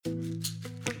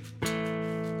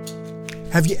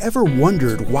Have you ever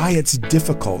wondered why it's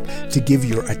difficult to give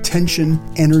your attention,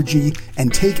 energy,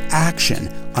 and take action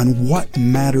on what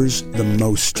matters the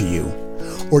most to you?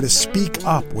 Or to speak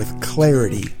up with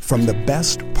clarity from the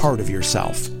best part of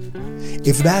yourself?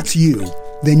 If that's you,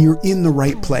 then you're in the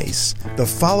right place. The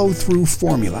follow-through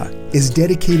formula is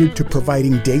dedicated to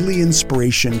providing daily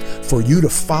inspiration for you to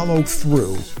follow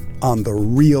through on the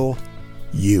real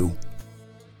you.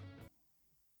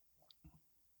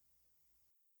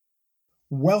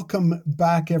 Welcome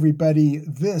back, everybody.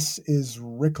 This is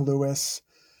Rick Lewis.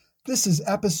 This is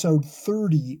episode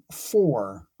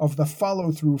 34 of the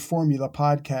Follow-Through Formula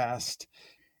podcast.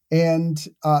 And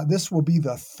this will be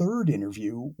the third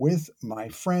interview with my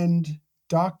friend,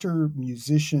 Dr.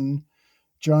 Musician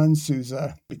John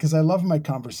Souza, because I love my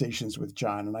conversations with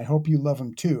John, and I hope you love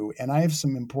them too. And I have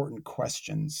some important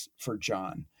questions for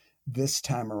John this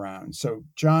time around. So,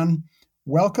 John,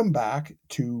 welcome back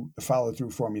to the Follow Through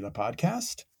Formula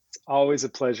podcast. It's always a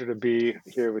pleasure to be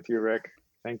here with you, Rick.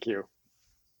 Thank you.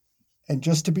 And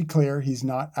just to be clear, he's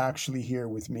not actually here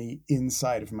with me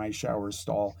inside of my shower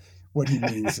stall. What he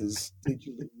means is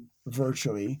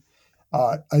virtually.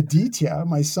 Aditya,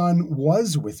 my son,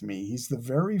 was with me. He's the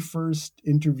very first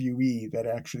interviewee that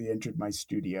actually entered my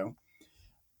studio.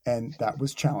 And that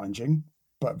was challenging,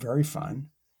 but very fun.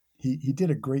 He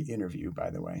did a great interview, by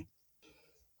the way.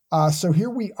 So here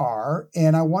we are,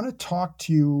 and I want to talk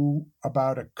to you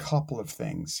about a couple of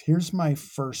things. Here's my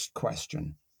first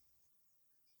question.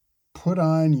 Put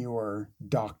on your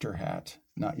doctor hat,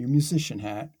 not your musician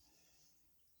hat.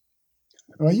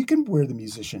 Well, you can wear the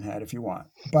musician hat if you want,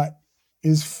 but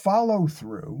is follow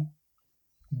through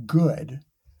good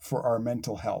for our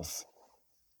mental health?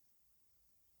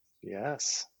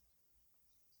 Yes.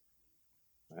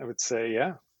 I would say,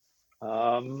 yeah.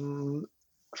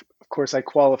 Of course, I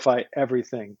qualify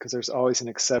everything because there's always an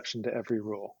exception to every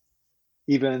rule,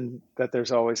 even that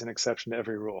there's always an exception to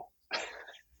every rule.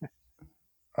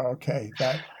 Okay,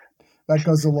 that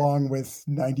goes along with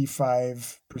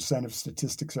 95% of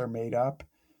statistics are made up.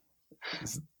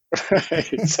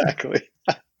 Right, exactly.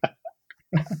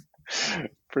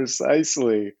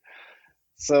 Precisely.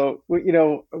 So,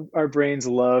 our brains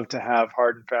love to have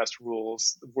hard and fast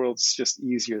rules. The world's just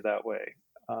easier that way.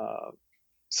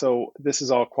 So this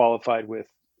is all qualified with,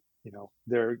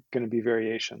 there are going to be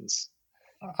variations.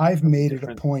 I've made it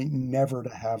a point never to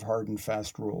have hard and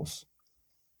fast rules.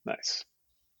 Nice.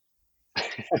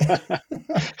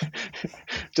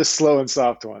 Just slow and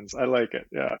soft ones. I like it.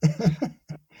 Yeah.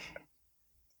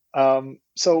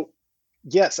 So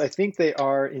yes, I think they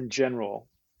are in general.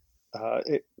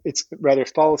 It's rather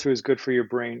follow through is good for your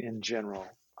brain in general,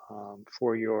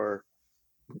 for your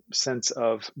sense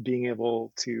of being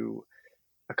able to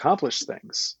accomplish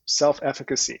things.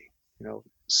 Self-efficacy,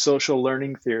 social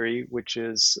learning theory, which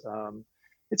is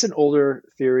it's an older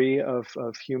theory of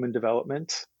human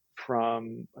development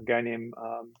from a guy named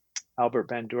Albert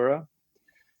Bandura.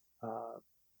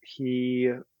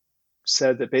 He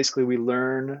said that basically we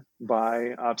learn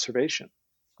by observation.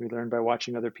 We learn by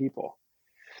watching other people.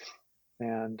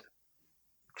 And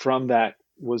from that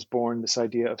was born this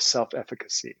idea of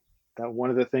self-efficacy, that one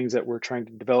of the things that we're trying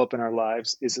to develop in our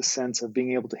lives is a sense of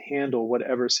being able to handle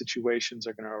whatever situations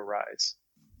are going to arise.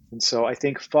 And so I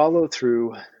think follow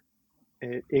through,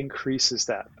 it increases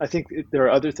that. I think there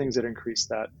are other things that increase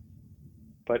that.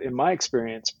 But in my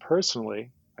experience,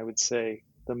 personally, I would say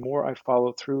the more I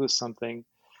follow through with something,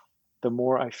 the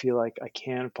more I feel like I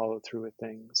can follow through with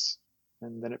things.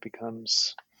 And then it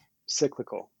becomes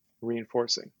cyclical,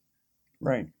 reinforcing.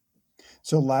 Right.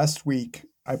 So last week,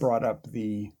 I brought up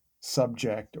the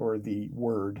subject or the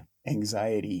word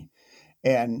anxiety.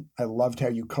 And I loved how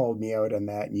you called me out on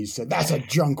that. And you said, that's a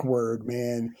junk word,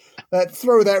 man.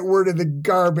 Throw that word in the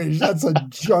garbage. That's a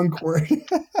junk word.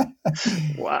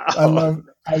 Wow. I love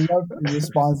the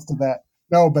response to that.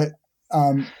 No, but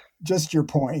just your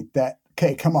point that,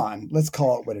 okay, come on, let's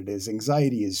call it what it is.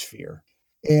 Anxiety is fear.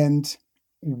 And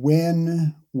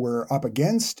when we're up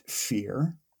against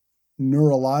fear,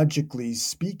 neurologically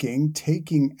speaking,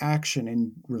 taking action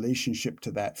in relationship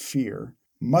to that fear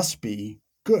must be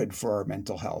good for our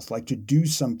mental health, like to do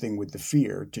something with the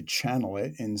fear, to channel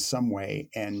it in some way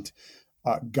and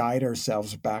guide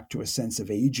ourselves back to a sense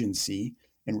of agency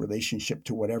in relationship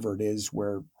to whatever it is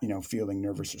we're, feeling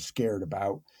nervous or scared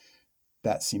about.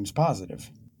 That seems positive.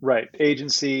 Right.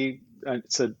 Agency,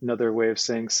 it's another way of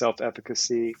saying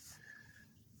self-efficacy.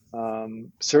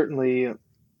 Certainly,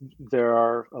 there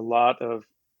are a lot of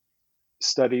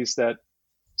studies that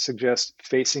suggest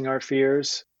facing our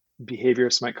fears.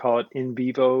 Behaviorists might call it in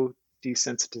vivo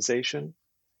desensitization,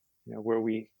 where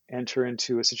we enter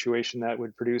into a situation that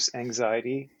would produce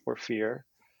anxiety or fear,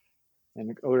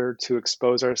 in order to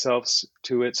expose ourselves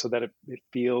to it so that it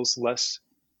feels less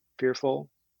fearful,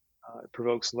 it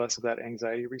provokes less of that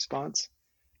anxiety response.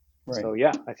 Right. So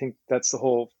yeah, I think that's the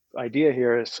whole idea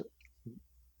here is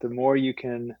the more you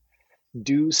can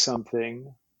do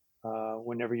something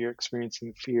whenever you're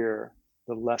experiencing fear,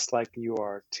 the less likely you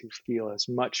are to feel as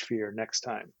much fear next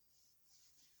time.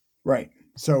 Right.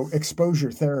 So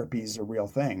exposure therapy is a real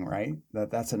thing, right?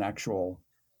 That's an actual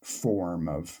form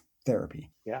of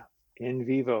therapy. Yeah, in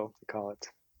vivo, we call it.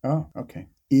 Oh, okay.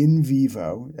 In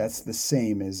vivo, that's the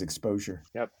same as exposure.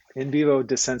 Yep, in vivo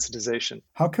desensitization.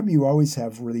 How come you always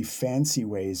have really fancy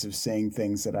ways of saying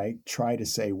things that I try to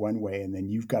say one way and then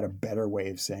you've got a better way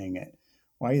of saying it?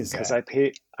 Why is Because that?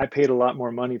 I paid a lot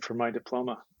more money for my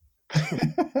diploma.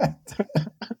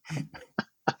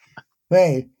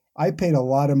 Hey, I paid a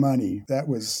lot of money. That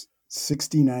was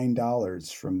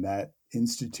 $69 from that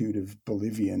Institute of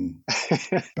Bolivian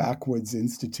Backwoods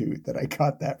Institute that I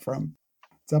got that from.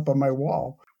 It's up on my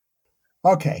wall.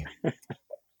 Okay.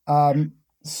 Um,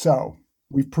 so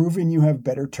we've proven you have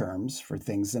better terms for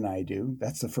things than I do.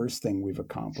 That's the first thing we've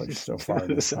accomplished so far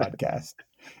in this podcast.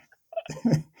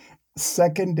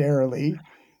 Secondarily,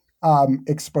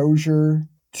 exposure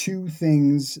to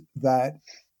things that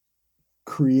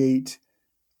create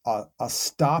a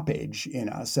stoppage in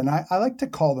us. And I like to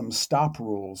call them stop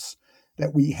rules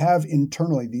that we have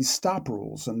internally, these stop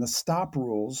rules. And the stop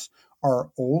rules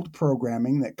are old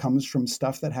programming that comes from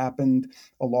stuff that happened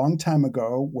a long time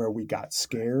ago where we got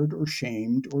scared or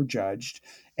shamed or judged.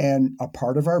 And a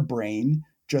part of our brain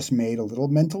just made a little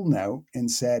mental note and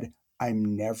said,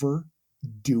 I'm never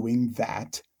doing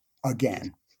that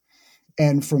again.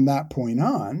 And from that point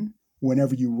on,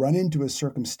 whenever you run into a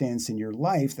circumstance in your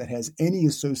life that has any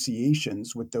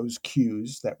associations with those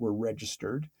cues that were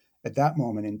registered at that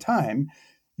moment in time,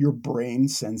 your brain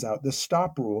sends out the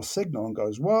stop rule signal and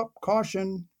goes, well,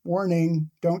 caution, warning,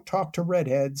 don't talk to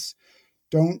redheads,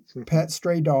 don't pet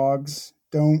stray dogs,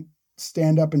 don't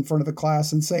stand up in front of the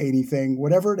class and say anything,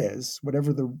 whatever it is,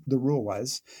 whatever the rule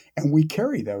was. And we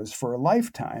carry those for a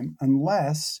lifetime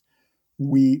unless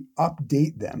we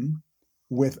update them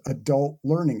with adult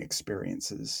learning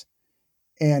experiences.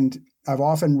 And I've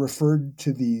often referred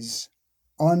to these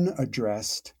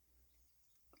unaddressed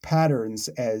patterns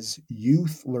as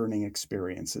youth learning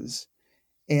experiences.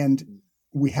 And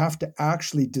we have to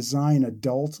actually design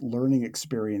adult learning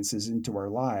experiences into our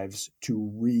lives to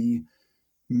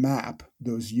remap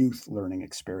those youth learning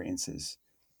experiences.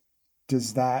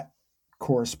 Does that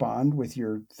correspond with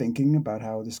your thinking about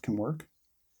how this can work?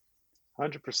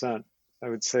 100%. I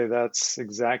would say that's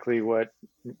exactly what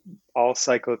all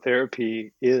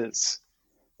psychotherapy is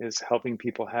helping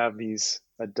people have these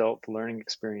adult learning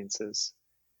experiences.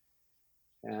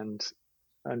 And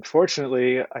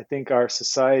unfortunately, I think our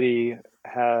society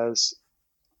has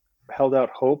held out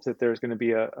hope that there's going to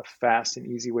be a fast and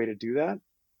easy way to do that.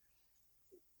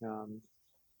 Um,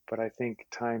 but I think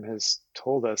time has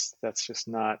told us that's just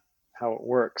not how it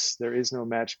works. There is no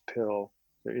magic pill.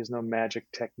 There is no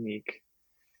magic technique.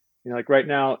 Like right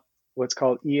now, what's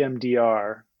called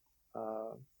EMDR,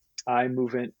 uh, eye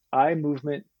movement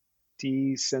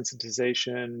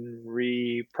desensitization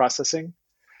reprocessing,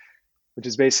 which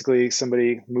is basically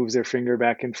somebody moves their finger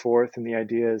back and forth, and the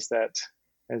idea is that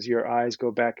as your eyes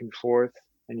go back and forth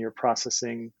and you're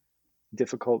processing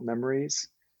difficult memories,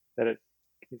 that it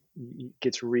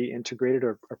gets reintegrated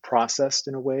or processed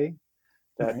in a way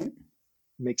that Right.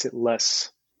 makes it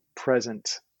less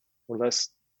present or less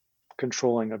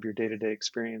controlling of your day-to-day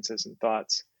experiences and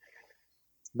thoughts.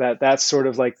 That's sort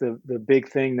of like the big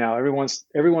thing now.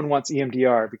 Everyone wants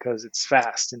EMDR because it's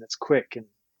fast and it's quick and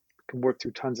can work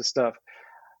through tons of stuff.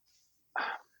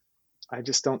 I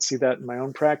just don't see that in my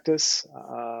own practice.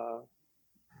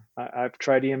 I've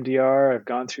tried EMDR. I've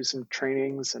gone through some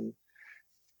trainings, and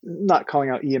not calling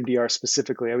out EMDR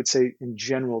specifically. I would say in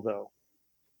general, though,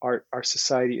 our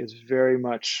society is very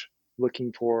much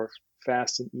looking for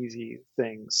fast and easy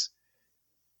things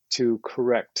to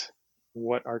correct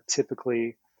what are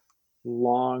typically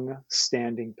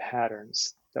long-standing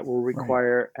patterns that will Right.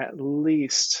 require at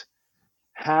least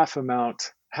half the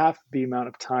amount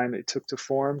of time it took to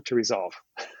form to resolve.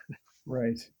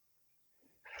 Right.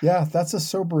 Yeah, that's a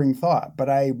sobering thought, but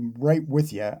I'm right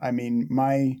with you. I mean,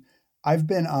 I've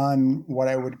been on what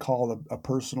I would call a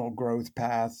personal growth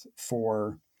path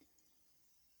for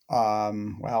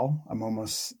well, I'm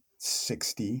almost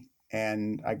 60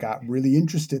 and I got really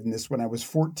interested in this when I was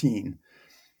 14.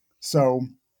 So,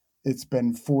 it's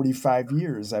been 45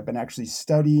 years. I've been actually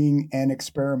studying and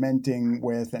experimenting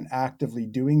with and actively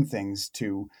doing things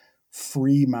to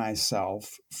free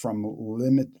myself from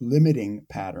limiting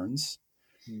patterns.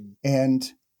 Mm,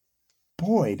 And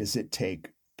boy, does it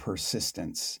take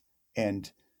persistence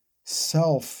and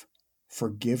self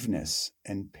forgiveness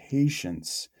and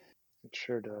patience. it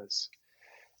sure does.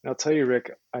 And I'll tell you,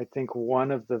 Rick, I think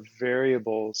one of the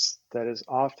variables that is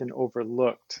often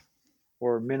overlooked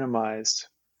or minimized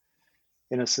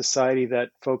in a society that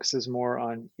focuses more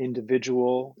on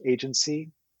individual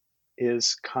agency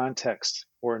is context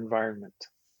or environment,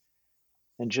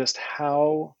 and just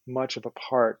how much of a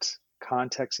part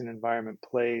context and environment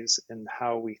plays in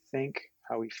how we think,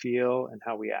 how we feel, and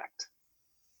how we act.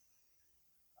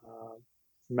 Uh,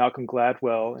 Malcolm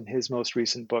Gladwell, in his most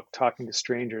recent book, Talking to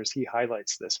Strangers, he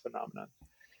highlights this phenomenon.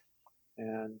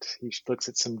 And he looks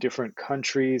at some different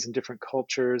countries and different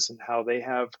cultures and how they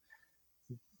have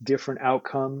different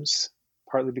outcomes,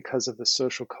 partly because of the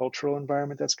social cultural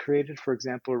environment that's created, for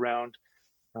example, around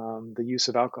the use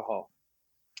of alcohol.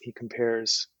 He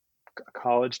compares a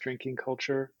college drinking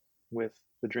culture with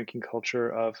the drinking culture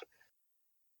of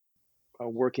a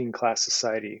working class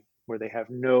society where they have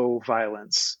no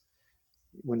violence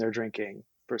when they're drinking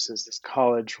versus this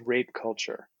college rape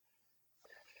culture.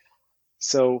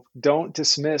 So don't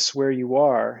dismiss where you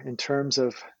are in terms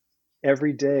of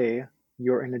every day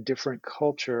you're in a different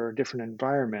culture or different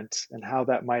environment and how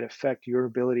that might affect your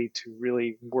ability to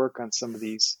really work on some of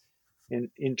these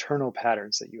internal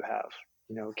patterns that you have.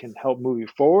 It can help move you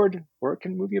forward or it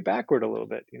can move you backward a little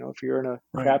bit. If you're in a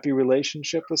Right. crappy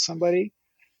relationship with somebody,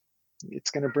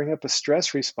 it's going to bring up a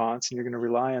stress response and you're going to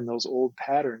rely on those old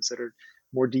patterns that are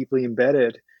more deeply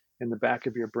embedded in the back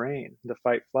of your brain, the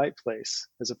fight flight place,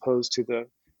 as opposed to the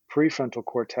prefrontal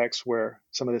cortex where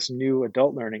some of this new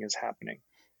adult learning is happening.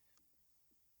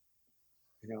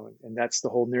 And that's the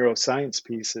whole neuroscience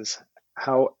piece is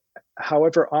how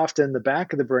however often the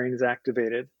back of the brain is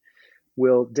activated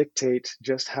will dictate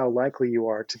just how likely you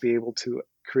are to be able to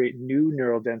create new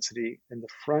neural density in the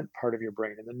front part of your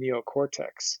brain, in the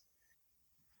neocortex.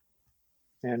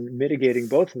 And mitigating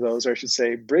both of those, or I should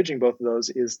say, bridging both of those,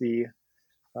 is the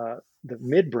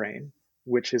midbrain,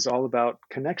 which is all about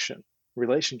connection,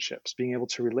 relationships, being able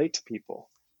to relate to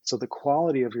people. So the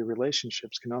quality of your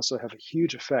relationships can also have a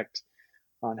huge effect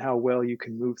on how well you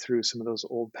can move through some of those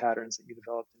old patterns that you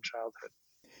developed in childhood.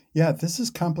 Yeah, this is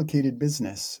complicated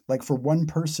business. Like for one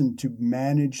person to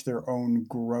manage their own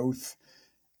growth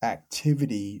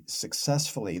activity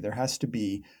successfully, there has to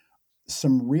be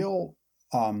some real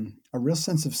a real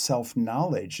sense of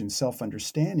self-knowledge and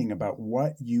self-understanding about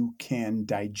what you can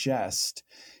digest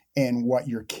and what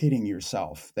you're kidding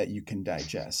yourself that you can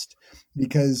digest.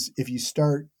 Because if you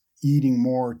start eating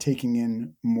more, taking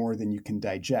in more than you can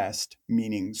digest,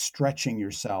 meaning stretching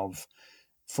yourself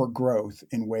for growth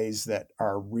in ways that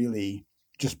are really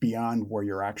just beyond where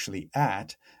you're actually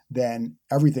at, then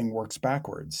everything works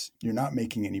backwards. You're not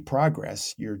making any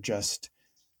progress. You're just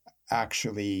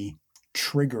actually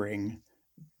triggering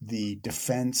the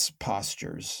defense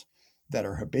postures that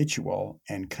are habitual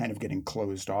and kind of getting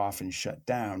closed off and shut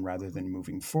down rather than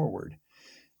moving forward.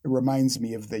 It reminds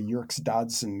me of the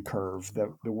Yerkes-Dodson curve,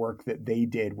 the work that they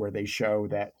did where they show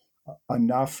that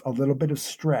enough, a little bit of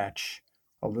stretch,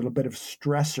 a little bit of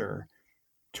stressor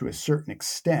to a certain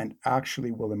extent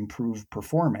actually will improve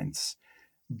performance.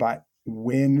 But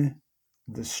when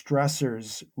the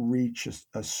stressors reach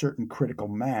a certain critical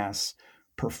mass,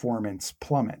 performance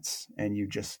plummets and you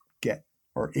just get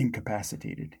or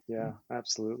incapacitated. Yeah,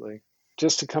 absolutely.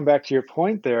 Just to come back to your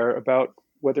point there about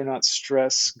whether or not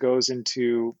stress goes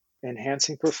into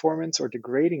enhancing performance or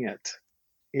degrading it,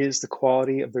 is the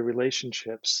quality of the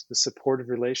relationships, the supportive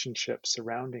relationships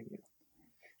surrounding you.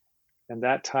 And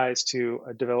that ties to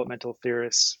a developmental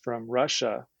theorist from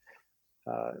Russia,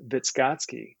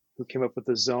 Vygotsky, who came up with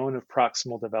the zone of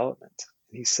proximal development.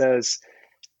 He says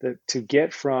that to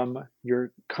get from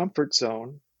your comfort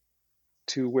zone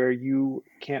to where you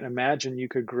can't imagine you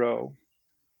could grow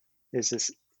is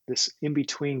this in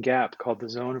between gap called the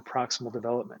zone of proximal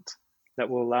development that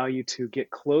will allow you to get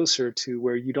closer to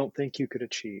where you don't think you could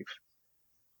achieve.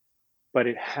 But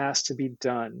it has to be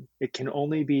done. It can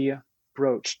only be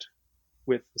broached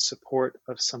with the support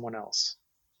of someone else,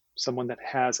 someone that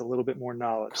has a little bit more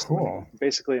knowledge, somebody, Cool.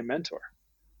 basically a mentor.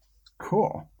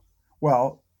 Cool.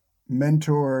 Well,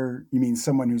 mentor, you mean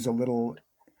someone who's a little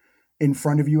in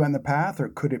front of you on the path, or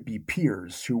could it be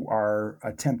peers who are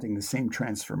attempting the same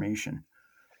transformation?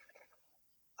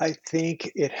 I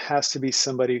think it has to be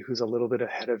somebody who's a little bit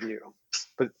ahead of you.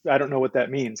 But I don't know what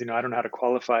that means. I don't know how to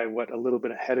qualify what a little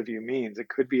bit ahead of you means. It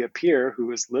could be a peer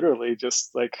who is literally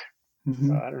just like,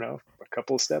 Mm-hmm. I don't know, a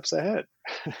couple of steps ahead.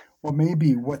 Well,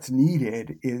 maybe what's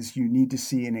needed is you need to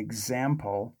see an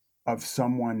example of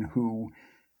someone who,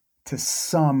 to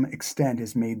some extent,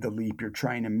 has made the leap you're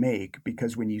trying to make,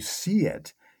 because when you see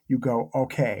it, you go,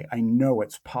 okay, I know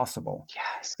it's possible.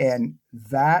 Yes. And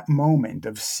that moment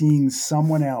of seeing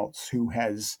someone else who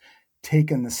has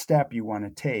taken the step you want to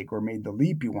take or made the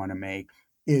leap you want to make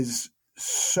is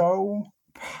so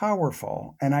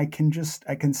powerful. And I can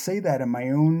say that in my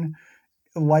own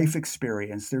life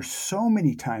experience. There's so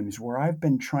many times where I've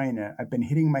been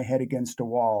hitting my head against a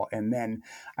wall, and then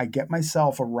I get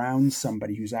myself around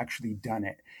somebody who's actually done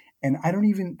it. And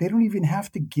they don't even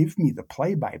have to give me the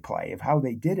play by play of how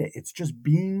they did it. It's just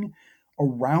being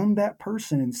around that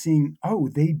person and seeing, oh,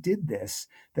 they did this,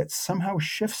 that somehow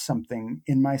shifts something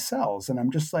in my cells. And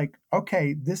I'm just like,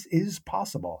 okay, this is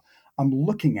possible. I'm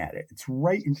looking at it. It's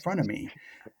right in front of me.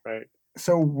 Right.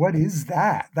 So what is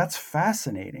that? That's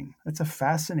fascinating. That's a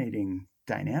fascinating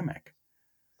dynamic.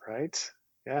 Right.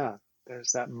 Yeah.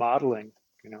 There's that modeling.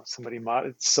 Somebody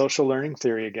it's social learning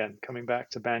theory again, coming back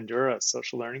to Bandura's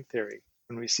social learning theory.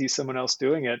 When we see someone else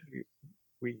doing it,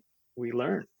 we we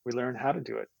learn. We learn how to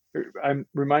do it. I'm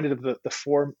reminded of the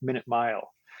 4 minute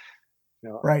mile. I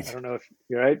Right. don't know if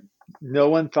you're right. No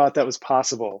one thought that was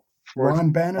possible for Ron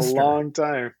a Bannister. long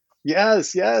time.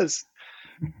 Yes, yes.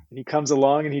 And he comes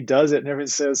along and he does it, and everyone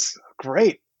says,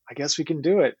 "Great, I guess we can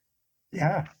do it."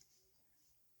 Yeah.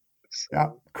 Yeah.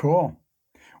 So Cool.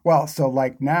 Well, so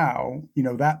like now,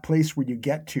 that place where you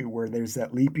get to where there's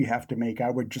that leap you have to make,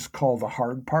 I would just call the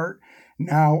hard part.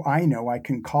 Now I know I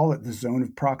can call it the zone of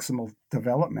proximal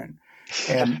development.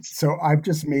 And yes, so I've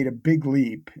just made a big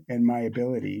leap in my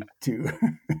ability to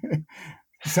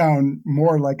sound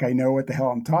more like I know what the hell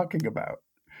I'm talking about.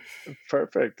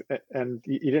 perfect. And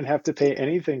you didn't have to pay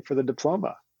anything for the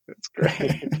diploma. That's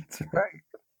great. That's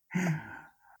right.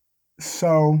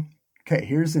 So, okay,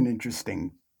 here's an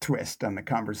interesting twist on the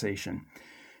conversation.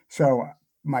 So,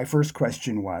 my first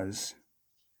question was,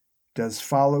 does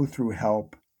follow through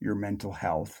help your mental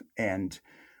health? And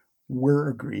we're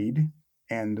agreed,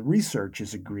 and the research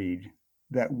is agreed,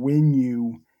 that when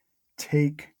you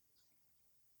take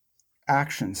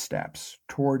action steps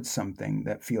towards something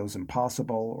that feels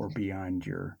impossible or beyond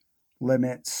your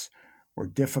limits or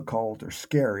difficult or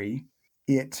scary,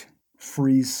 it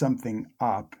frees something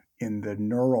up in the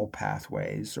neural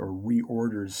pathways or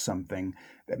reorders something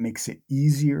that makes it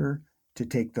easier to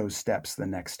take those steps the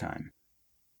next time.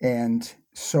 And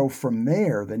so from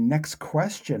there, the next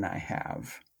question I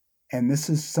have, and this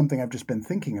is something I've just been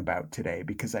thinking about today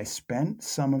because I spent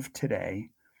some of today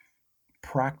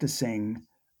practicing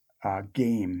a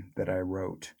game that I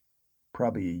wrote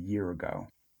probably a year ago.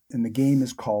 And the game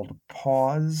is called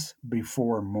Pause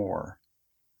Before More.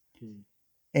 Hmm.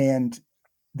 And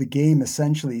the game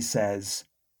essentially says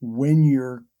when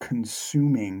you're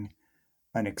consuming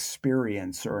an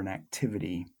experience or an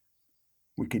activity,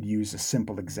 we could use a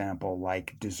simple example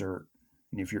like dessert.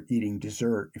 And if you're eating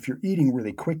dessert, if you're eating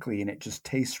really quickly and it just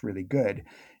tastes really good,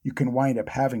 you can wind up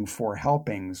having 4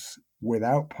 helpings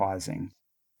without pausing,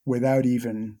 without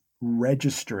even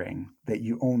registering that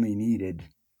you only needed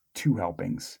 2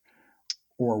 helpings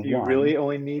or Do you really one.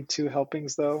 only need 2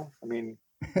 helpings, though? I mean,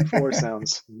 four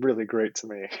sounds really great to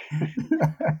me.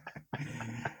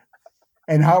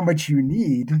 And how much you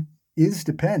need is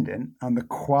dependent on the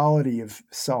quality of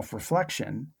self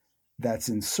reflection that's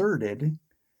inserted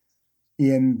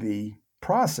in the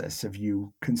process of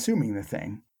you consuming the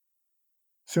thing.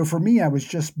 So for me, I was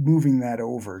just moving that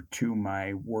over to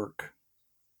my work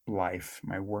life,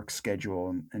 my work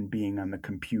schedule, and being on the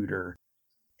computer.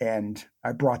 And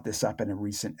I brought this up in a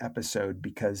recent episode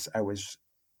because I was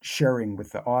sharing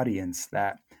with the audience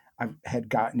that I had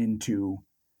gotten into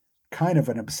kind of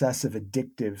an obsessive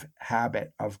addictive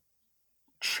habit of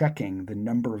checking the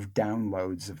number of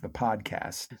downloads of the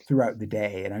podcast throughout the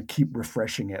day. And I keep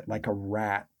refreshing it like a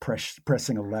rat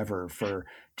pressing a lever for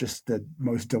just the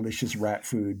most delicious rat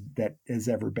food that has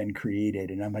ever been created.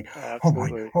 And I'm like,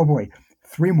 Absolutely. oh boy,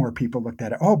 3 more people looked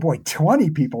at it. Oh boy, 20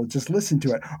 people just listened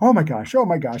to it. Oh my gosh.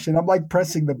 And I'm like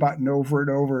pressing the button over and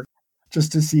over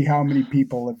just to see how many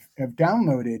people have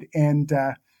downloaded. And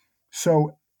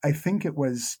so I think it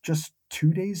was just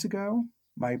 2 days ago.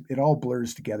 It all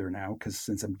blurs together now because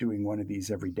since I'm doing one of these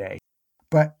every day.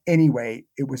 But anyway,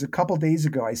 it was a couple days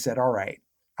ago. I said, "All right,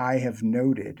 I have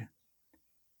noted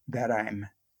that I'm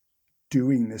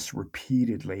doing this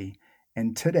repeatedly,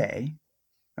 and today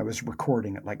I was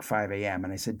recording at like 5 a.m.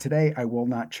 and I said today I will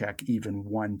not check even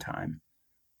one time.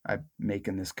 I'm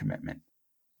making this commitment."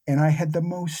 And I had the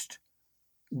most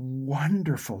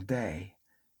wonderful day.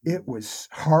 It was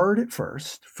hard at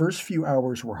first. First few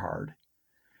hours were hard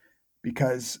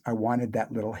because I wanted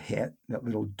that little hit, that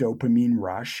little dopamine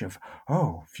rush of,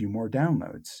 oh, a few more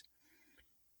downloads.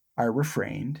 I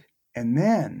refrained. And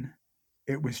then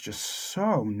it was just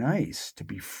so nice to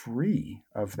be free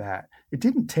of that. It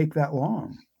didn't take that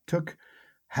long. It took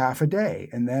half a day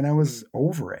and then I was Mm,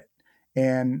 over it.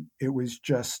 And it was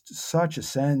just such a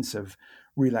sense of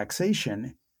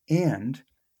relaxation. And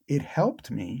it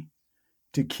helped me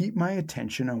to keep my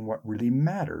attention on what really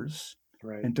matters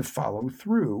right. and to follow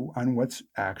through on what's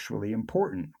actually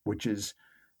important, which is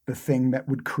the thing that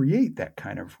would create that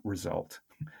kind of result,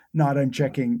 not on Yeah.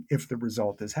 checking if the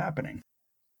result is happening.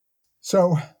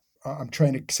 So I'm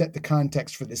trying to set the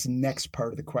context for this next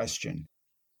part of the question,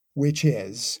 which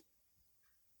is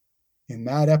in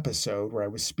that episode where I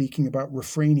was speaking about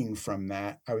refraining from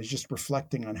that, I was just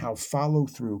reflecting on how follow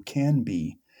through can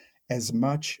be as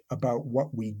much about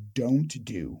what we don't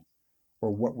do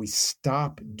or what we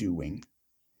stop doing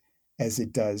as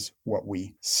it does what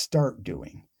we start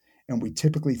doing. And we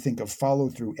typically think of follow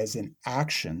through as an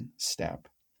action step,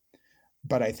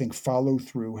 but I think follow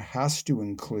through has to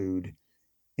include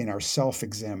in our self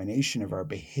examination of our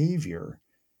behavior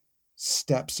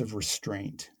steps of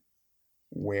restraint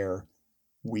where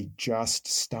we just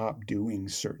stop doing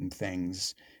certain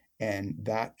things. And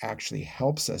that actually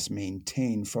helps us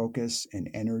maintain focus and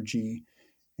energy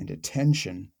and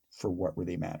attention for what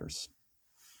really matters.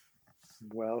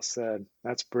 Well said.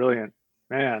 That's brilliant.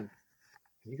 Man,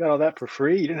 you got all that for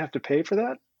free? You didn't have to pay for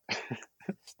that?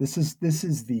 This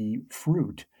is the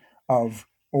fruit of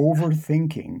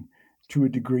overthinking to a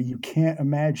degree you can't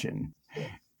imagine.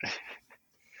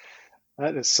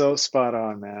 That is so spot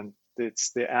on, man.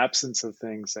 It's the absence of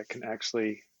things that can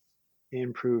actually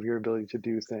improve your ability to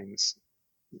do things.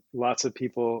 Lots of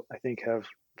people, I think, have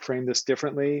framed this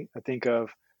differently. I think of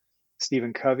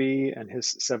Stephen Covey and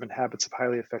his 7 Habits of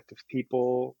Highly Effective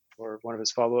People, or one of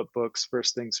his follow up books,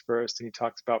 First Things First. And he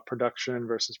talks about production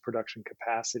versus production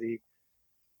capacity.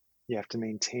 You have to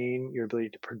maintain your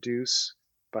ability to produce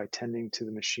by tending to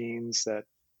the machines that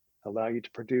allow you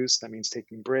to produce. That means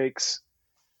taking breaks,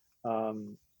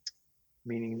 um,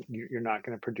 meaning you're not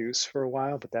going to produce for a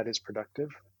while, but that is productive.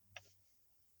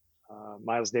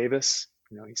 Miles Davis,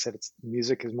 he said it's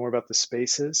music is more about the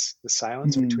spaces, the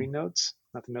silence Mm, between notes,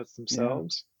 not the notes yeah,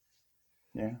 themselves.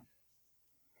 yeah.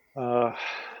 Uh,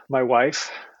 my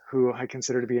wife, who I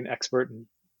consider to be an expert in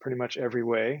pretty much every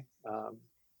way,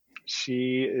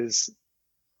 she is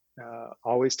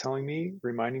always telling me,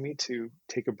 reminding me to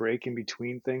take a break in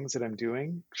between things that I'm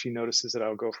doing. She notices that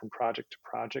I'll go from project to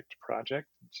project to project.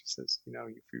 She says,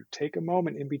 if you take a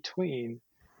moment in between,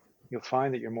 you'll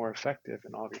find that you're more effective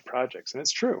in all of your projects. And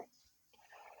it's true.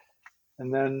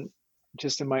 And then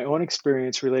just in my own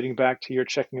experience relating back to your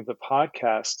checking of the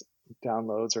podcast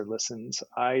downloads or listens,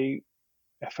 I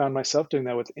found myself doing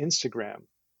that with Instagram.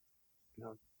 You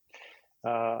know,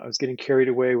 I was getting carried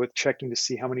away with checking to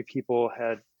see how many people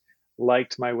had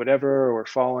liked my whatever or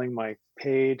following my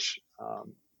page.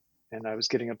 And I was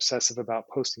getting obsessive about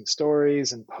posting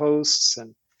stories and posts.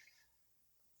 And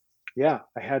yeah,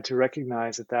 I had to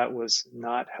recognize that that was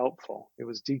not helpful. It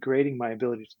was degrading my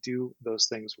ability to do those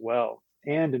things well.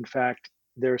 And in fact,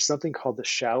 there's something called the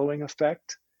shallowing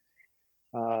effect.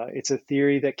 It's a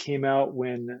theory that came out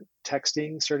when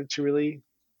texting started to really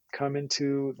come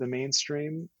into the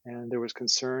mainstream, and there was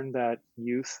concern that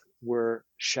youth were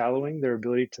shallowing their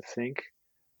ability to think.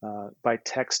 By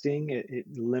texting, it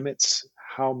limits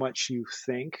how much you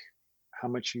think, how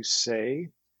much you say,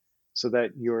 so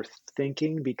that your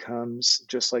thinking becomes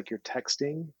just like your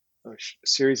texting, a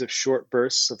series of short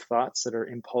bursts of thoughts that are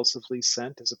impulsively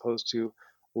sent, as opposed to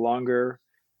longer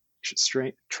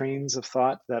trains of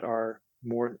thought that are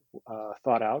more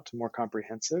thought out, more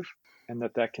comprehensive, and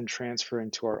that can transfer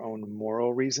into our own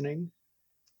moral reasoning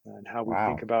and how we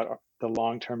think Wow. about the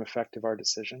long-term effect of our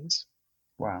decisions.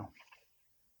 Wow.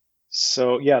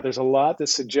 So yeah, there's a lot that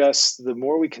suggests the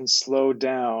more we can slow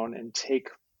down and take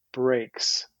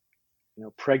breaks,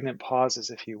 pregnant pauses,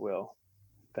 if you will,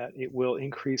 that it will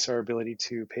increase our ability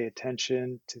to pay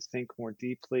attention, to think more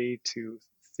deeply, to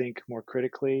think more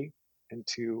critically, and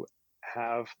to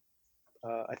have,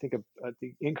 I think,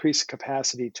 the increased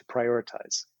capacity to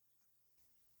prioritize.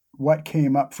 What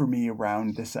came up for me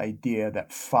around this idea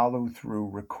that follow through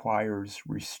requires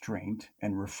restraint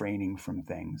and refraining from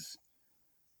things,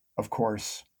 of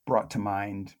course, brought to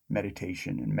mind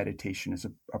meditation, and meditation is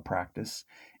a practice,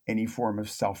 any form of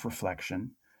self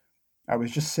reflection. I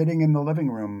was just sitting in the living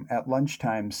room at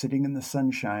lunchtime, sitting in the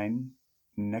sunshine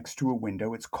next to a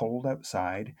window. It's cold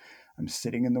outside. I'm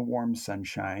sitting in the warm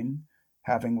sunshine,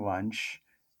 having lunch,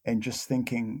 and just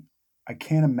thinking, I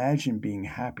can't imagine being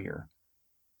happier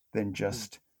than Hmm.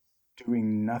 just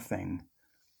doing nothing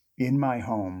in my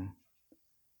home,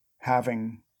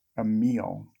 having a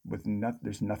meal with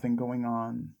there's nothing going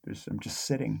on. I'm just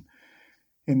sitting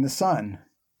in the sun.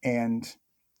 And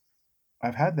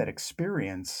I've had that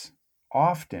experience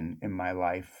often in my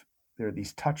life. There are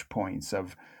these touch points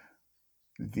of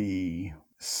the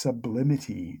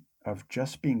sublimity of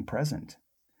just being present,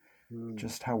 Mm.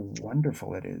 just how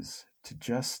wonderful it is to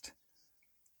just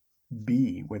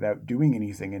be without doing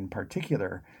anything in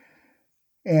particular.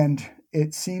 And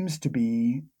it seems to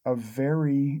be a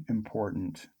very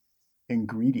important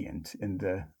ingredient in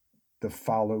the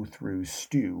follow through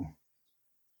stew.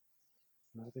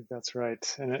 I think that's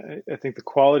right. And I think the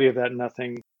quality of that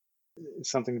nothing is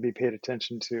something to be paid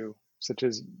attention to, such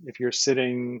as if you're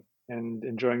sitting and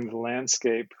enjoying the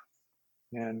landscape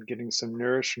and getting some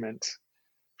nourishment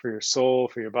for your soul,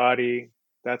 for your body,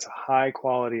 that's a high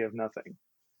quality of nothing,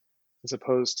 as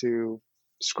opposed to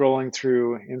scrolling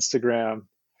through Instagram.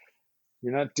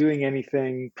 You're not doing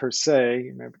anything per se,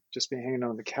 you might just be hanging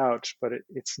on the couch, but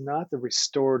it's not the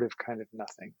restorative kind of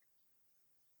nothing.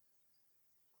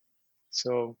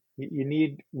 So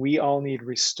we all need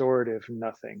restorative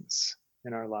nothings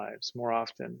in our lives more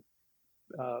often.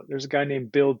 There's a guy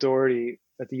named Bill Doherty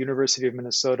at the University of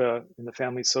Minnesota in the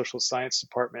Family Social Science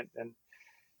Department, and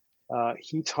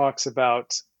he talks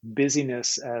about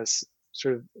busyness as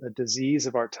sort of a disease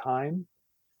of our time,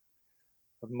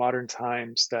 of modern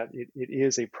times, that it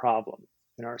is a problem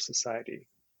in our society.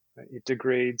 It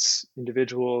degrades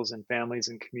individuals and families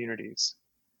and communities.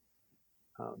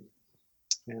 Um,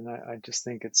 and I just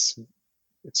think it's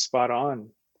spot on.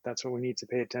 That's what we need to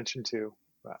pay attention to.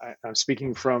 I'm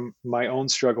speaking from my own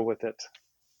struggle with it.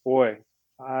 Boy,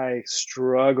 I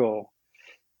struggle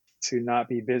to not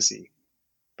be busy.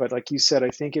 But like you said, I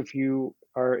think if you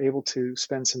are able to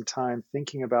spend some time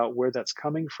thinking about where that's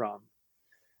coming from,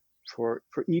 for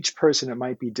each person, it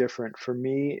might be different. For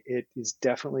me, it is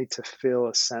definitely to feel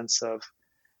a sense of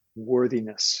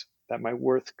worthiness, that my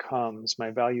worth comes, my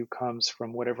value comes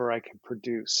from whatever I can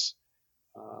produce.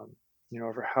 Um,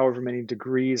 over however many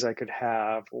degrees I could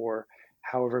have, or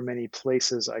however many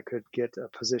places I could get a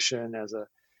position as a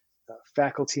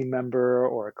faculty member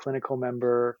or a clinical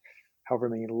member, however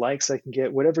many likes I can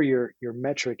get, whatever your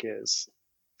metric is.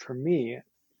 For me,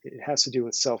 it has to do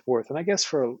with self-worth. And I guess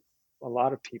for a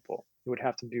lot of people, it would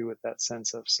have to do with that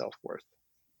sense of self-worth.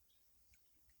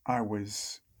 I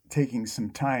was taking some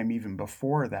time even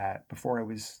before that, before I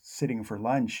was sitting for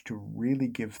lunch, to really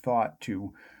give thought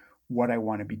to what I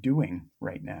want to be doing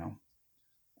right now.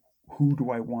 Who do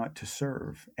I want to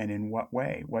serve and in what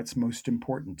way? What's most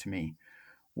important to me?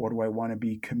 What do I want to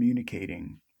be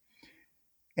communicating?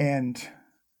 And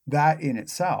that in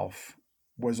itself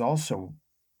was also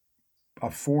a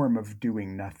form of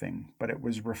doing nothing, but it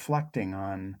was reflecting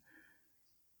on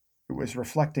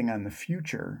the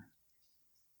future,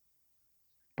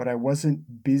 but I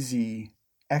wasn't busy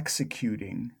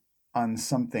executing on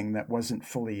something that wasn't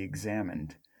fully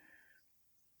examined.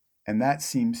 And that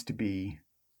seems to be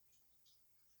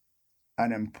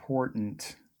an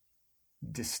important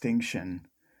distinction.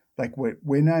 Like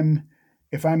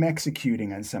if I'm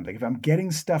executing on something, if I'm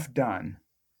getting stuff done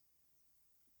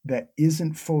that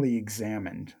isn't fully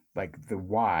examined, like the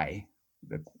why,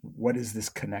 what is this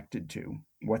connected to?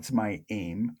 What's my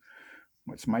aim?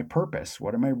 What's my purpose?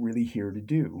 What am I really here to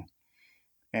do?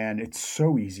 And it's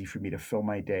so easy for me to fill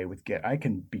my day with I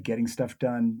can be getting stuff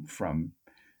done from,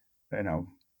 you know,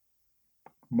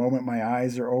 moment my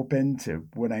eyes are open to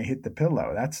when I hit the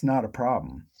pillow. That's not a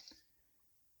problem.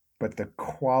 But the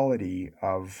quality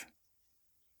of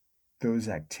those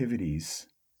activities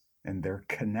and their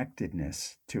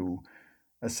connectedness to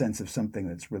a sense of something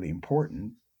that's really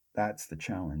important, that's the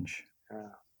challenge. Yeah,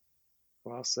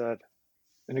 well said.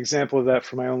 An example of that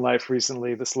from my own life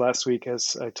recently, this last week,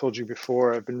 as I told you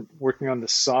before, I've been working on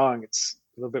this song. It's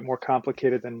a little bit more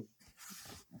complicated than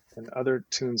other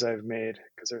tunes I've made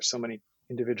because there's so many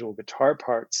individual guitar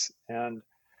parts. And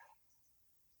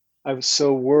I was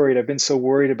so worried. I've been so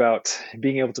worried about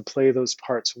being able to play those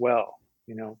parts well,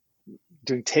 you know,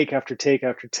 doing take after take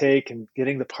after take and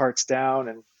getting the parts down.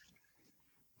 And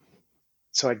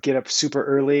so I'd get up super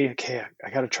early. Okay, I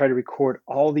got to try to record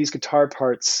all these guitar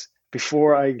parts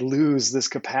before I lose this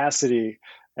capacity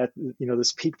at,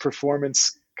 this peak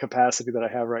performance capacity that I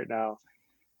have right now.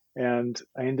 And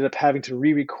I ended up having to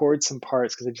re-record some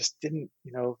parts because I just didn't,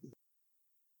 it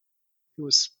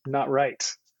was not right,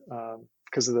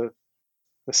 because of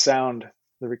the sound,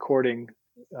 the recording,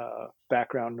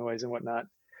 background noise and whatnot.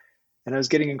 And I was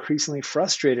getting increasingly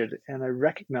frustrated. And I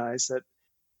recognized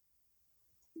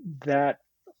that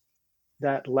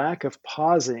that lack of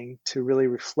pausing to really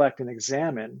reflect and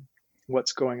examine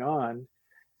what's going on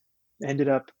ended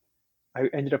up I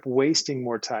ended up wasting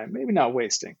more time. Maybe not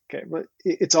wasting, okay, but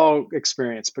it's all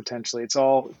experience potentially. It's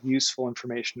all useful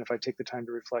information if I take the time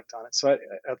to reflect on it. So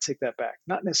I'll take that back.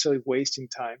 Not necessarily wasting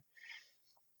time.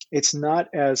 It's not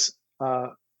as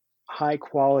high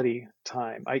quality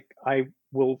time. I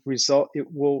will result.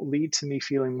 It will lead to me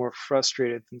feeling more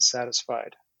frustrated than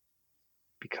satisfied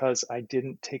because I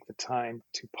didn't take the time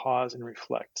to pause and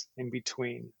reflect in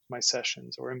between my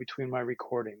sessions or in between my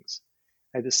recordings.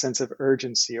 I had this sense of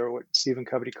urgency, or what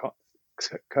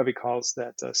Covey calls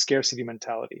that scarcity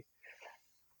mentality,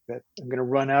 that I'm going to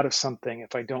run out of something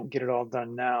if I don't get it all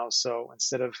done now. So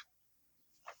instead of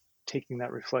taking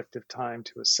that reflective time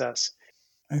to assess.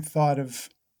 I thought of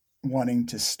wanting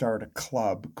to start a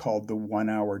club called the 1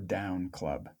 Hour Down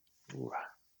Club. Ooh,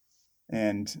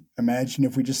 And imagine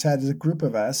if we just had a group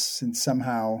of us and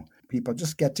somehow people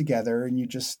just get together and you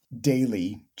just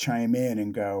daily chime in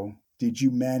and go, did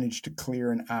you manage to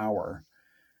clear an hour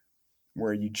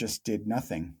where you just did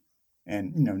nothing?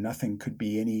 And, nothing could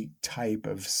be any type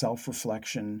of self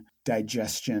reflection,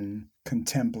 digestion,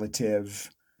 contemplative,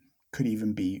 could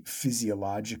even be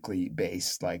physiologically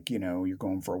based, like, you're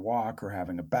going for a walk or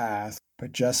having a bath.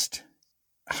 But just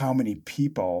how many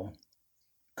people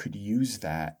could use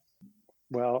that?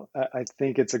 well, I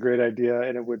think it's a great idea,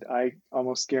 and I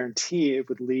almost guarantee it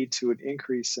would lead to an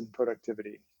increase in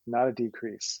productivity, not a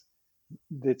decrease.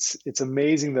 It's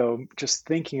amazing though, just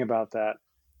thinking about that.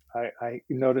 I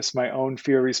notice my own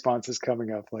fear responses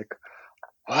coming up, like,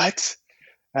 what?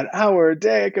 An hour a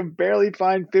day? I can barely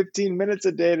find 15 minutes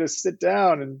a day to sit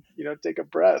down and take a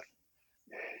breath.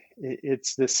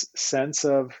 It's this sense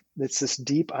of it's this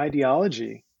deep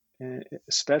ideology,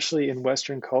 especially in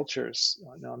Western cultures.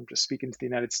 Now I'm just speaking to the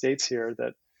United States here,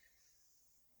 that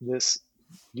this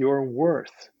your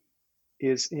worth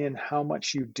is in how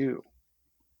much you do,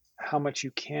 how much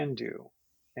you can do.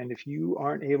 And if you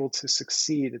aren't able to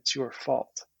succeed, it's your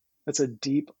fault. That's a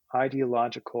deep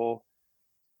ideological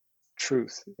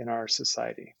truth in our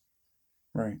society.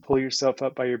 Right. Pull yourself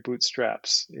up by your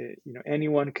bootstraps.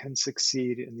 Anyone can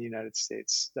succeed in the United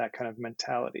States, that kind of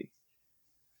mentality.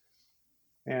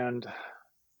 And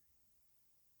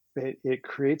it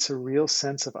creates a real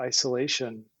sense of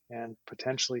isolation and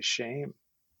potentially shame.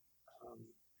 Um,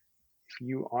 if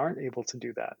you aren't able to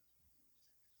do that,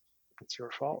 it's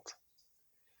your fault.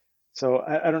 So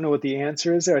I don't know what the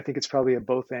answer is there. I think it's probably a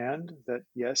both and, that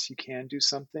yes, you can do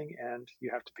something and you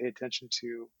have to pay attention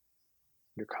to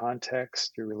your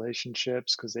context, your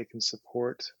relationships, because they can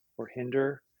support or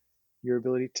hinder your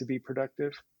ability to be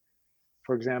productive.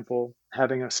 For example,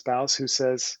 having a spouse who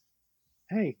says,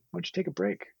 hey, why don't you take a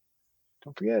break?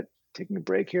 Don't forget, taking a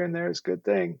break here and there is a good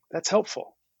thing. That's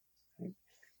helpful. Right?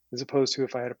 As opposed to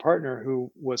if I had a partner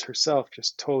who was herself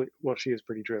just totally, well, she is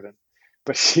pretty driven,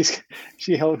 but she's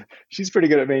pretty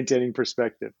good at maintaining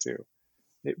perspective too.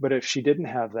 But if she didn't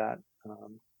have that,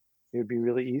 it would be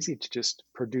really easy to just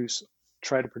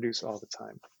try to produce all the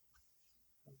time.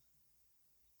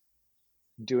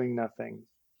 Doing nothing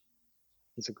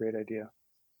is a great idea.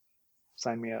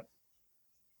 Sign me up.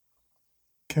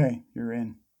 Okay, you're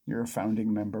in. You're a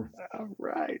founding member. All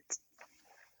right.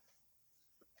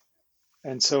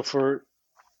 And so for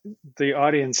the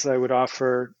audience, I would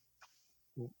offer,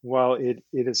 while it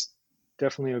is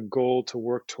definitely a goal to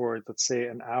work toward, let's say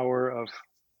an hour of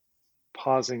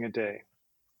pausing a day,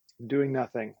 doing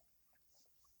nothing,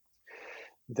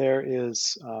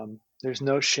 there's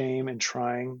no shame in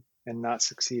trying and not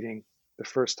succeeding the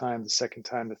first time, the second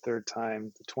time, the third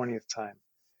time, the 20th time.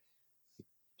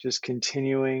 Just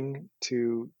continuing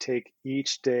to take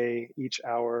each day, each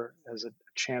hour as a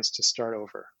chance to start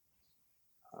over.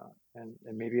 And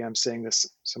maybe I'm saying this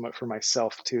somewhat for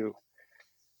myself too.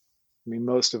 I mean,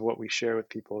 most of what we share with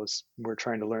people is we're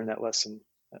trying to learn that lesson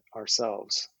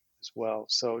ourselves as well.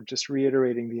 So just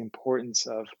reiterating the importance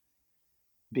of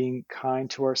being kind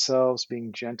to ourselves,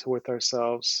 being gentle with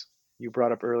ourselves. You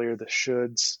brought up earlier the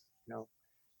shoulds,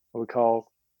 what we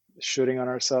call shoulding on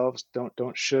ourselves. Don't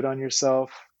should on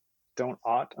yourself. Don't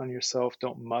ought on yourself.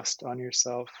 Don't must on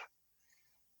yourself.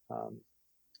 Um,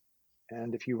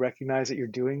 and if you recognize that you're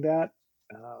doing that,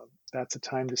 that's a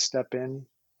time to step in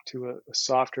to a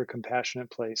softer, compassionate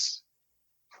place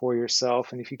for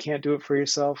yourself. And if you can't do it for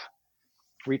yourself,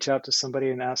 reach out to somebody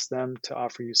and ask them to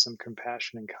offer you some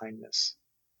compassion and kindness.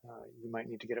 You might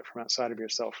need to get it from outside of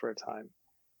yourself for a time.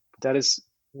 But that is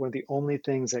one of the only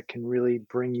things that can really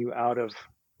bring you out of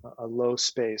a low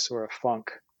space or a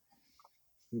funk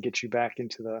and get you back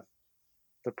into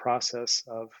the process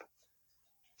of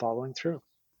following through.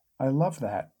 I love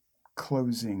that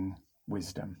closing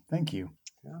wisdom. Thank you.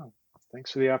 Yeah.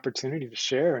 Thanks for the opportunity to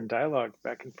share and dialogue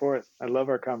back and forth. I love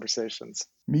our conversations.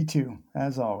 Me too,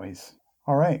 as always.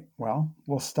 All right. Well,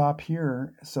 we'll stop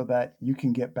here so that you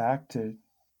can get back to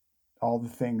all the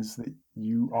things that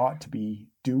you ought to be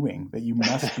doing, that you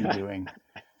must be doing,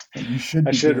 that you should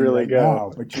I be should doing really right go.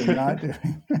 now, but you're not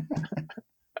doing.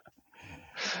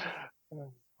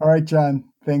 All right, John.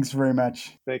 Thanks very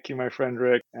much. Thank you, my friend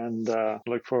Rick, and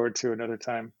look forward to another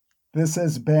time. This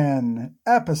has been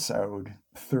episode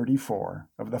 34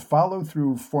 of the Follow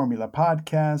Through Formula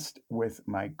podcast with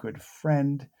my good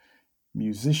friend,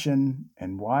 musician,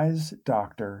 and wise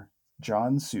doctor,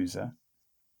 John Souza.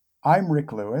 I'm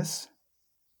Rick Lewis.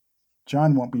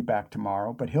 John won't be back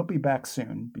tomorrow, but he'll be back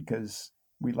soon because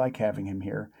we like having him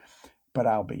here. But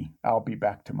I'll be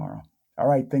back tomorrow. All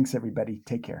right. Thanks, everybody.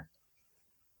 Take care.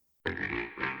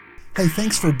 Hey,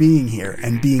 thanks for being here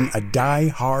and being a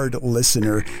die-hard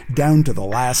listener down to the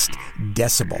last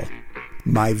decibel.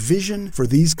 My vision for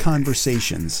these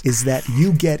conversations is that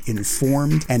you get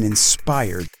informed and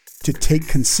inspired to take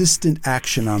consistent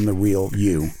action on the real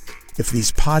you. If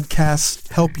these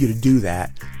podcasts help you to do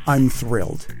that, I'm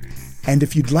thrilled. And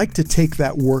if you'd like to take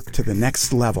that work to the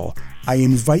next level, I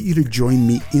invite you to join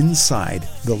me inside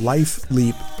the Life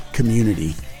Leap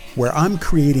community, where I'm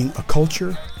creating a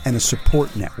culture and a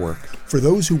support network for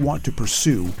those who want to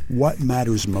pursue what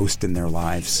matters most in their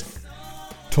lives.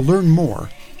 To learn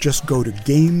more, just go to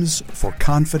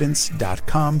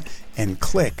gamesforconfidence.com and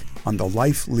click on the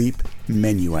Life Leap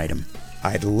menu item.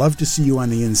 I'd love to see you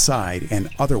on the inside, and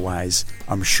otherwise,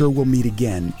 I'm sure we'll meet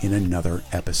again in another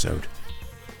episode.